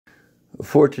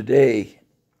For today,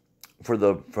 from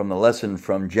the lesson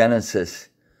from Genesis,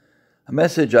 a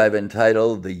message I've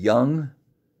entitled The Young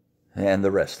and the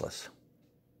Restless.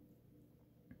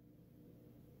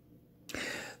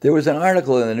 There was an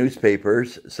article in the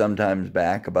newspapers sometimes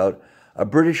back about a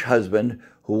British husband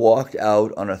who walked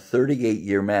out on a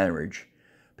 38-year marriage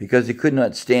because he could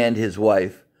not stand his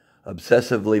wife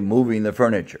obsessively moving the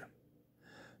furniture.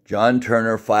 John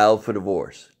Turner filed for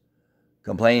divorce,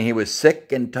 complaining he was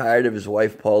sick and tired of his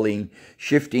wife Pauline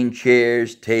shifting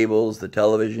chairs, tables, the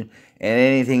television, and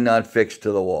anything not fixed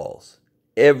to the walls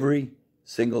every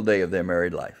single day of their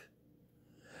married life.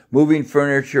 Moving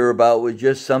furniture about was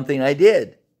just something I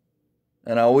did,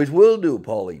 and I always will do,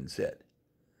 Pauline said.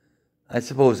 I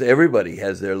suppose everybody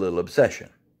has their little obsession.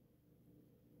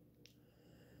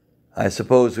 I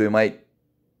suppose we might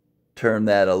term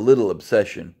that a little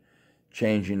obsession,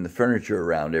 changing the furniture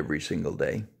around every single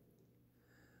day.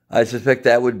 I suspect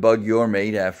that would bug your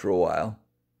mate after a while.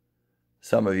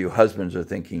 Some of you husbands are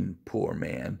thinking, poor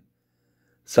man.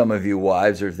 Some of you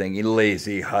wives are thinking,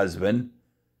 lazy husband.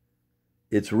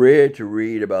 It's rare to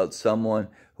read about someone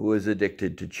who is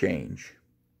addicted to change.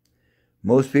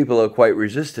 Most people are quite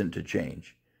resistant to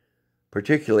change,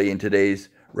 particularly in today's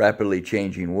rapidly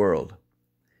changing world.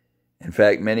 In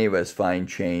fact, many of us find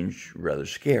change rather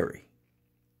scary.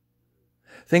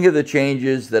 Think of the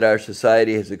changes that our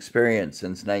society has experienced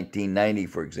since 1990,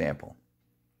 for example.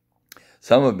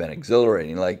 Some have been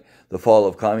exhilarating, like the fall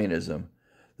of communism,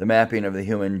 the mapping of the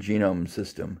human genome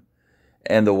system,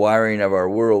 and the wiring of our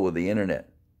world with the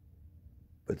internet.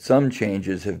 But some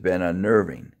changes have been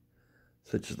unnerving,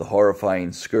 such as the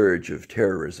horrifying scourge of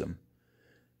terrorism,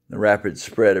 the rapid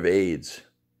spread of AIDS,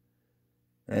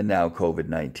 and now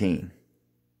COVID-19.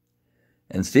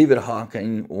 And Stephen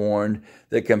Hawking warned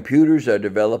that computers are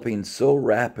developing so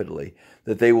rapidly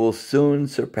that they will soon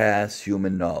surpass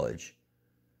human knowledge.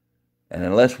 And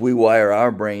unless we wire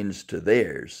our brains to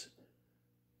theirs,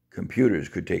 computers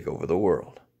could take over the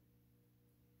world.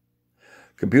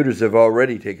 Computers have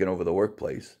already taken over the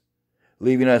workplace,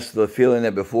 leaving us the feeling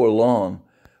that before long,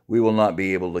 we will not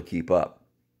be able to keep up.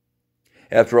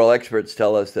 After all, experts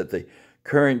tell us that the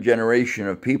current generation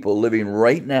of people living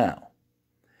right now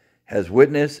has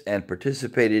witnessed and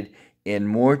participated in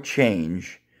more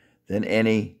change than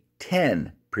any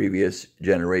 10 previous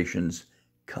generations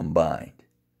combined.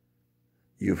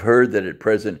 You've heard that at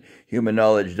present human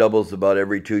knowledge doubles about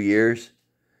every 2 years.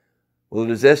 Well, it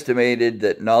is estimated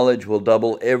that knowledge will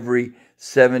double every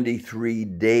 73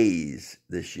 days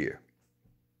this year.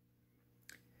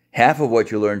 Half of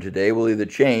what you learn today will either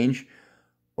change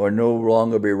or no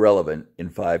longer be relevant in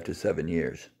 5 to 7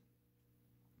 years.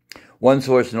 One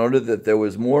source noted that there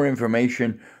was more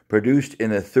information produced in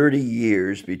the 30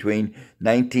 years between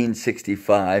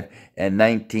 1965 and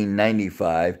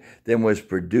 1995 than was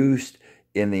produced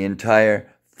in the entire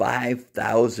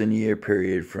 5,000-year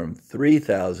period from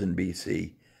 3000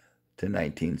 BC to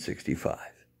 1965.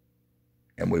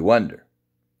 And we wonder,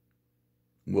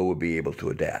 will we be able to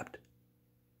adapt?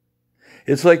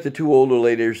 It's like the two older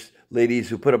ladies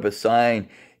who put up a sign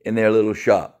in their little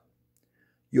shop.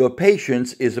 Your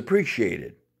patience is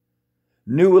appreciated.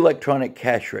 New electronic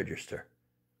cash register.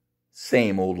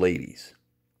 Same old ladies.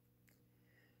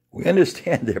 We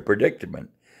understand their predicament,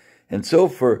 and so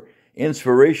for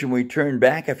inspiration we turn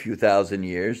back a few thousand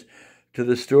years to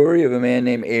the story of a man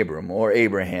named Abram, or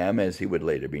Abraham as he would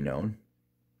later be known.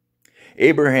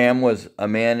 Abraham was a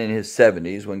man in his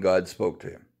 70s when God spoke to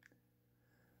him.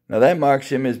 Now that marks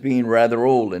him as being rather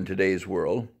old in today's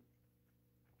world.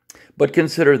 But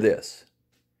consider this.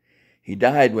 He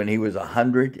died when he was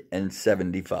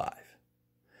 175.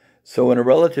 So in a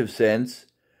relative sense,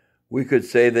 we could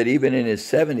say that even in his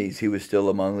 70s, he was still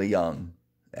among the young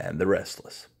and the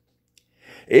restless.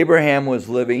 Abraham was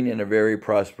living in a very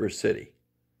prosperous city,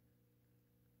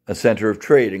 a center of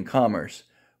trade and commerce,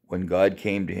 when God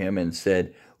came to him and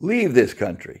said, "Leave this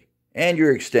country and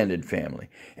your extended family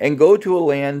and go to a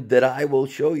land that I will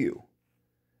show you,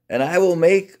 and I will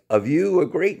make of you a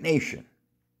great nation,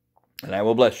 and I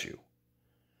will bless you,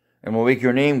 and will make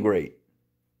your name great.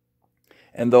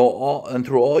 And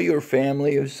through all your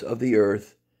families of the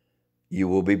earth, you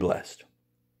will be blessed."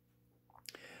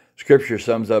 Scripture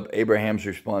sums up Abraham's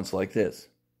response like this.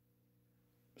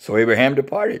 So Abraham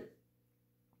departed,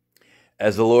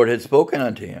 as the Lord had spoken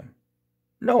unto him.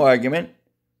 No argument,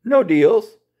 no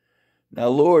deals. Now,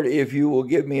 Lord, if you will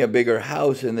give me a bigger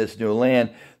house in this new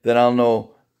land, then I'll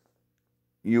know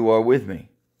you are with me.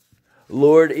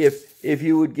 Lord, if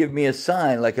you would give me a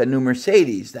sign like a new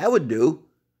Mercedes, that would do.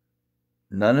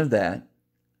 None of that.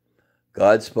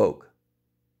 God spoke.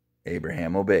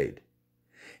 Abraham obeyed.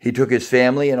 He took his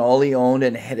family and all he owned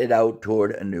and headed out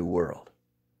toward a new world.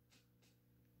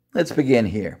 Let's begin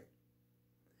here.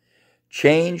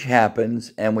 Change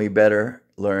happens, and we better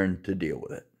learn to deal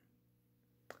with it.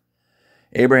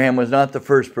 Abraham was not the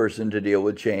first person to deal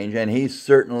with change, and he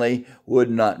certainly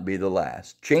would not be the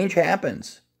last. Change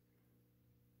happens.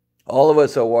 All of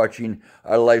us are watching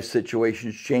our life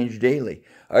situations change daily.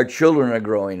 Our children are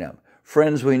growing up.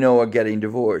 Friends we know are getting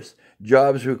divorced.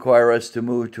 Jobs require us to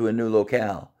move to a new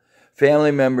locale.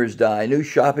 Family members die. New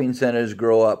shopping centers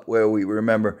grow up where we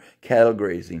remember cattle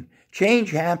grazing.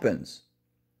 Change happens.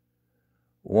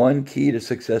 One key to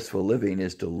successful living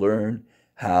is to learn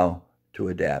how to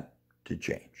adapt to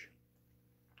change.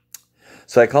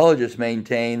 Psychologists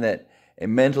maintain that a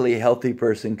mentally healthy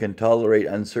person can tolerate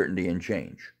uncertainty and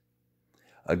change.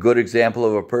 A good example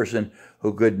of a person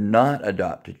who could not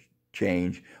adapt to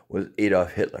change was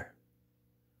Adolf Hitler.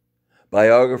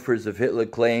 Biographers of Hitler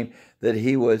claim that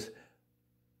he was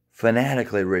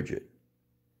fanatically rigid.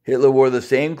 Hitler wore the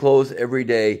same clothes every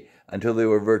day until they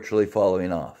were virtually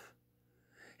falling off.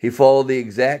 He followed the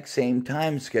exact same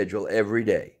time schedule every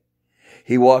day.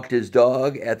 He walked his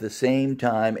dog at the same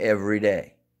time every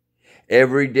day.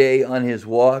 Every day on his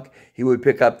walk, he would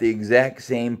pick up the exact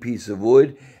same piece of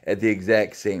wood at the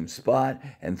exact same spot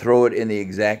and throw it in the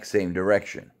exact same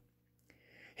direction.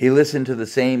 He listened to the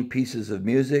same pieces of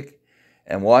music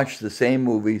and watched the same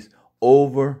movies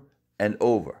over and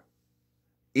over.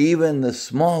 Even the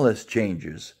smallest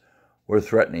changes were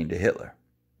threatening to Hitler.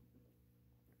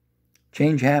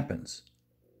 Change happens.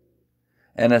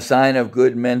 And a sign of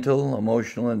good mental,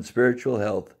 emotional, and spiritual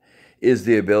health is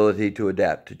the ability to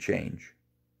adapt to change.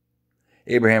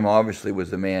 Abraham obviously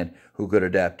was a man who could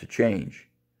adapt to change.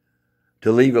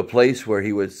 To leave a place where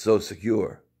he was so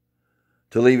secure.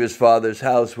 To leave his father's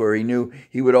house where he knew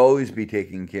he would always be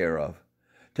taken care of.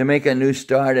 To make a new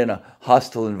start in a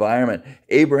hostile environment.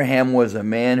 Abraham was a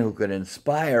man who could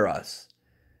inspire us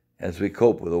as we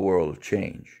cope with a world of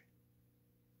change.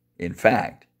 In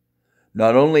fact,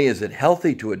 not only is it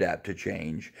healthy to adapt to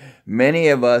change, many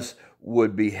of us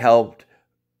would be helped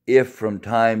if from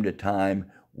time to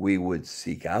time we would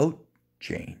seek out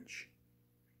change.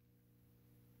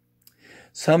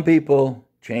 Some people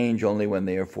change only when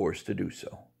they are forced to do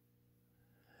so.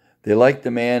 They like the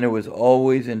man who was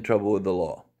always in trouble with the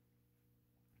law.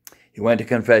 He went to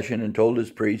confession and told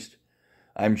his priest,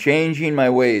 "I'm changing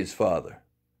my ways, Father."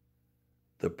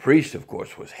 The priest, of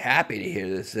course, was happy to hear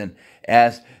this and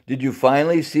asked, "Did you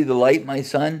finally see the light, my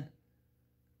son?"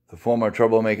 The former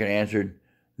troublemaker answered,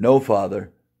 "No,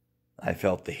 Father, I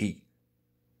felt the heat."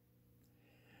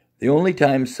 The only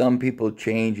time some people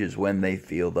change is when they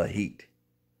feel the heat.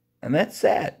 And that's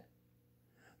sad.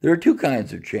 There are two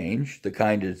kinds of change. The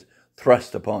kind is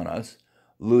thrust upon us,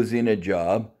 losing a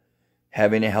job,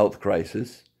 having a health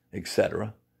crisis,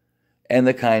 etc., and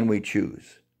the kind we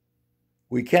choose.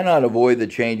 We cannot avoid the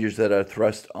changes that are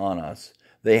thrust on us.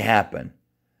 They happen.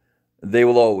 They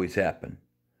will always happen.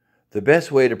 The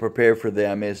best way to prepare for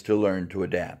them is to learn to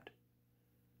adapt.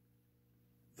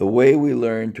 The way we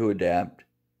learn to adapt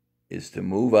is to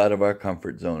move out of our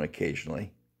comfort zone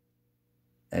occasionally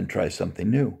and try something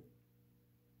new.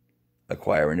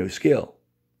 Acquire a new skill.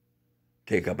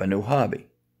 Take up a new hobby.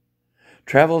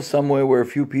 Travel somewhere where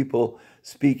few people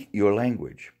speak your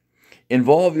language.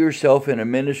 Involve yourself in a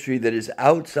ministry that is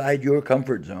outside your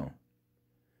comfort zone.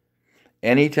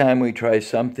 Anytime we try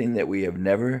something that we have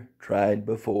never tried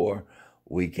before,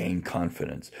 we gain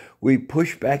confidence. We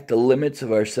push back the limits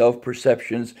of our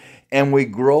self-perceptions, and we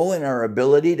grow in our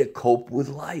ability to cope with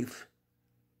life.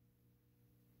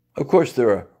 Of course, there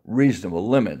are reasonable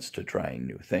limits to trying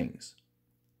new things.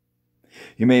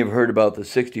 You may have heard about the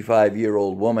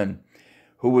 65-year-old woman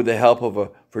who, with the help of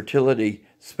a fertility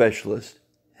specialist,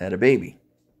 had a baby.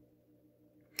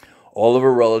 All of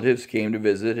her relatives came to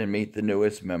visit and meet the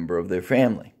newest member of their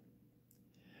family.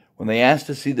 When they asked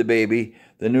to see the baby,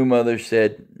 the new mother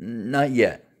said, "Not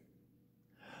yet."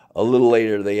 A little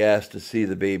later, they asked to see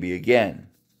the baby again.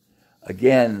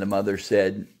 Again, the mother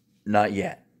said, "Not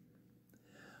yet."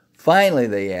 Finally,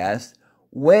 they asked,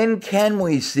 "When can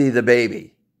we see the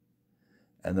baby?"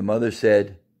 And the mother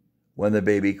said, "When the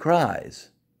baby cries."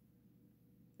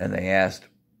 And they asked,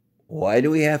 "Why do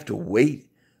we have to wait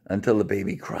until the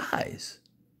baby cries?"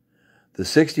 The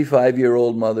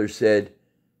 65-year-old mother said,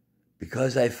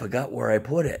 "Because I forgot where I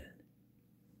put it."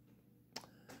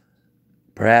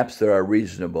 Perhaps there are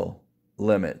reasonable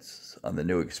limits on the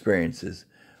new experiences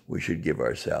we should give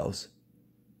ourselves.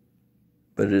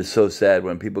 But it is so sad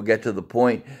when people get to the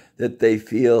point that they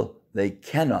feel they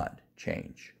cannot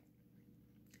change.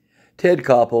 Ted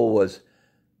Koppel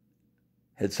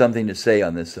had something to say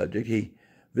on this subject. He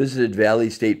visited Valley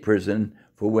State Prison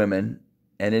for Women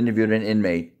and interviewed an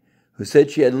inmate who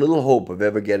said she had little hope of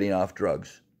ever getting off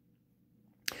drugs.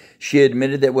 She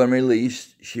admitted that when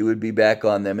released, she would be back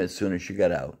on them as soon as she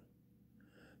got out.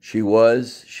 She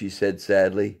was, she said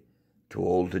sadly, too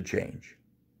old to change.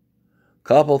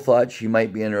 Koppel thought she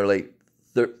might be in her late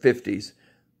 50s,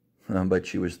 but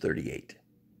she was 38.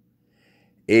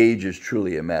 Age is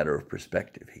truly a matter of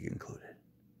perspective, he concluded.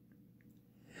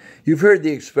 You've heard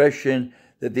the expression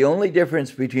that the only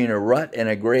difference between a rut and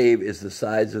a grave is the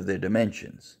size of their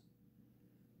dimensions.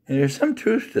 And there's some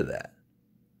truth to that.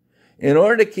 In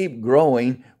order to keep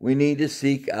growing, we need to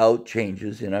seek out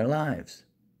changes in our lives.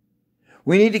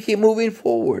 We need to keep moving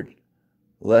forward,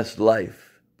 lest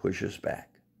life push us back.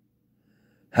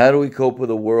 How do we cope with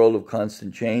a world of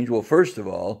constant change? Well, first of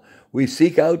all, we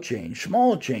seek out change,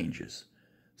 small changes,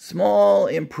 small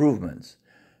improvements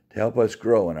to help us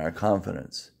grow in our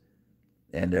confidence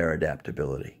and our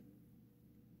adaptability.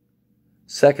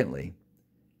 Secondly,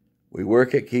 we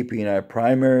work at keeping our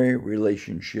primary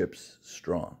relationships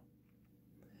strong.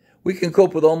 We can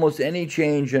cope with almost any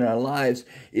change in our lives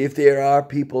if there are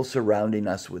people surrounding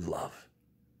us with love.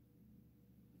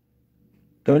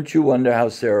 Don't you wonder how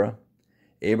Sarah,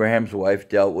 Abraham's wife,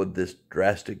 dealt with this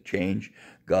drastic change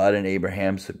God and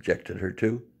Abraham subjected her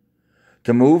to?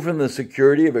 To move from the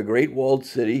security of a great walled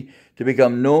city to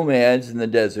become nomads in the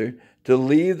desert, to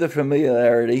leave the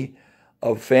familiarity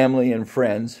of family and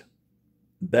friends,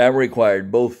 that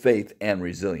required both faith and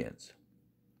resilience.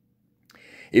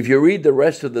 If you read the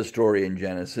rest of the story in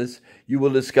Genesis, you will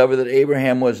discover that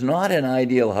Abraham was not an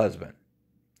ideal husband.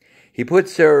 He put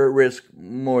Sarah at risk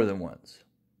more than once.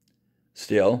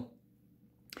 Still,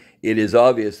 it is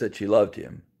obvious that she loved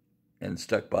him and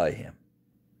stuck by him.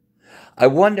 I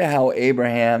wonder how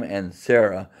Abraham and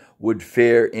Sarah would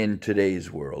fare in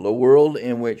today's world, a world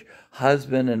in which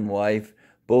husband and wife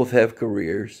both have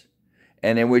careers,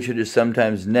 and in which it is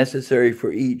sometimes necessary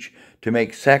for each to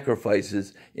make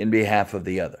sacrifices in behalf of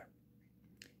the other.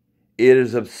 It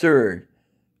is absurd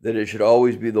that it should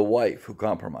always be the wife who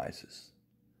compromises.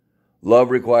 Love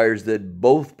requires that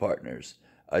both partners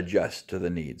adjust to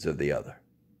the needs of the other.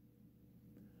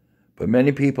 But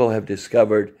many people have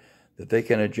discovered that they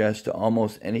can adjust to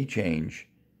almost any change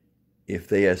if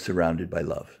they are surrounded by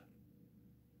love.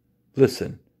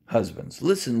 Listen, husbands,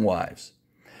 listen, wives.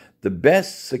 The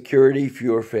best security for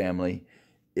your family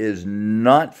is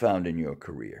not found in your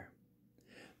career,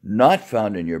 not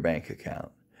found in your bank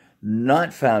account,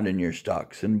 not found in your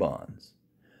stocks and bonds.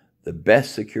 The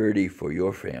best security for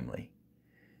your family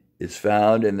is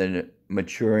found in the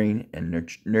maturing and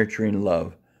nurturing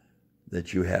love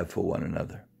that you have for one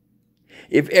another.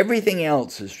 If everything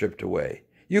else is stripped away,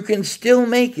 you can still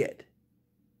make it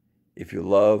if you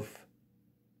love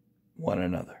one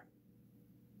another.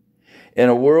 In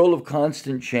a world of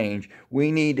constant change,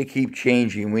 we need to keep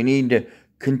changing. We need to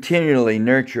continually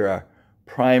nurture our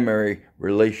primary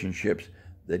relationships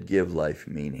that give life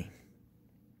meaning.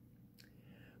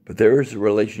 But there is a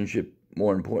relationship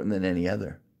more important than any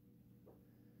other.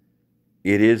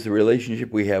 It is the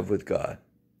relationship we have with God.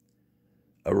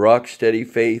 A rock-steady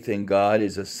faith in God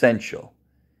is essential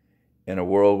in a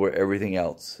world where everything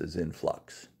else is in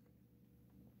flux.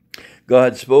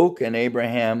 God spoke and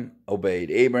Abraham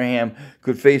obeyed. Abraham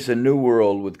could face a new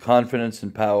world with confidence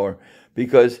and power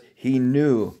because he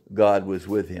knew God was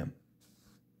with him.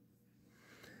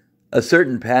 A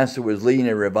certain pastor was leading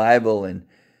a revival in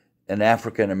an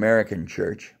African-American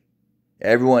church.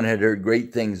 Everyone had heard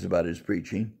great things about his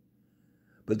preaching.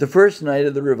 But the first night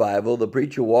of the revival, the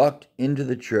preacher walked into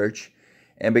the church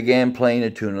and began playing a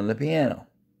tune on the piano.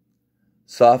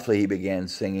 Softly he began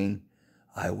singing,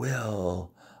 "I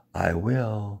will, I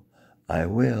will, I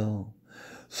will."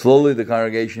 Slowly the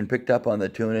congregation picked up on the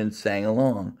tune and sang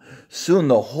along. Soon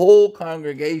the whole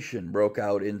congregation broke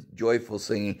out in joyful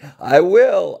singing, "I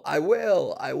will, I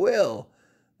will, I will."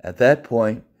 At that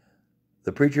point,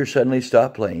 the preacher suddenly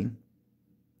stopped playing,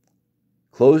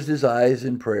 closed his eyes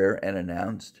in prayer, and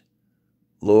announced,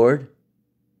 "Lord,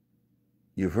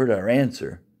 you've heard our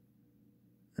answer.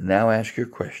 Now ask your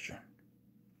question."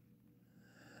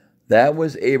 That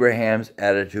was Abraham's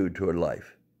attitude toward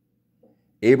life.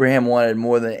 Abraham wanted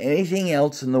more than anything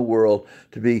else in the world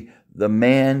to be the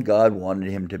man God wanted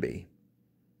him to be.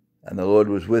 And the Lord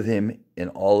was with him in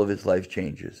all of his life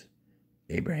changes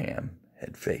Abraham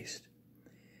had faced.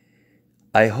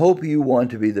 I hope you want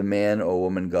to be the man or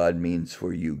woman God means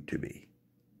for you to be.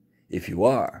 If you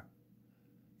are,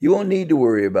 you won't need to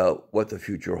worry about what the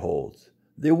future holds.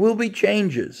 There will be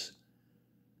changes,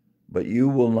 but you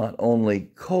will not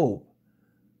only cope,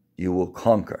 you will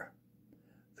conquer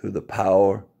through the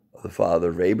power of the Father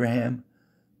of Abraham,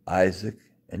 Isaac,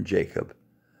 and Jacob,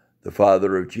 the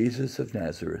father of Jesus of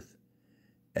Nazareth,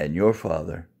 and your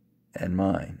father and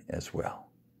mine as well.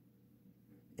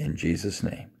 In Jesus'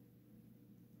 name.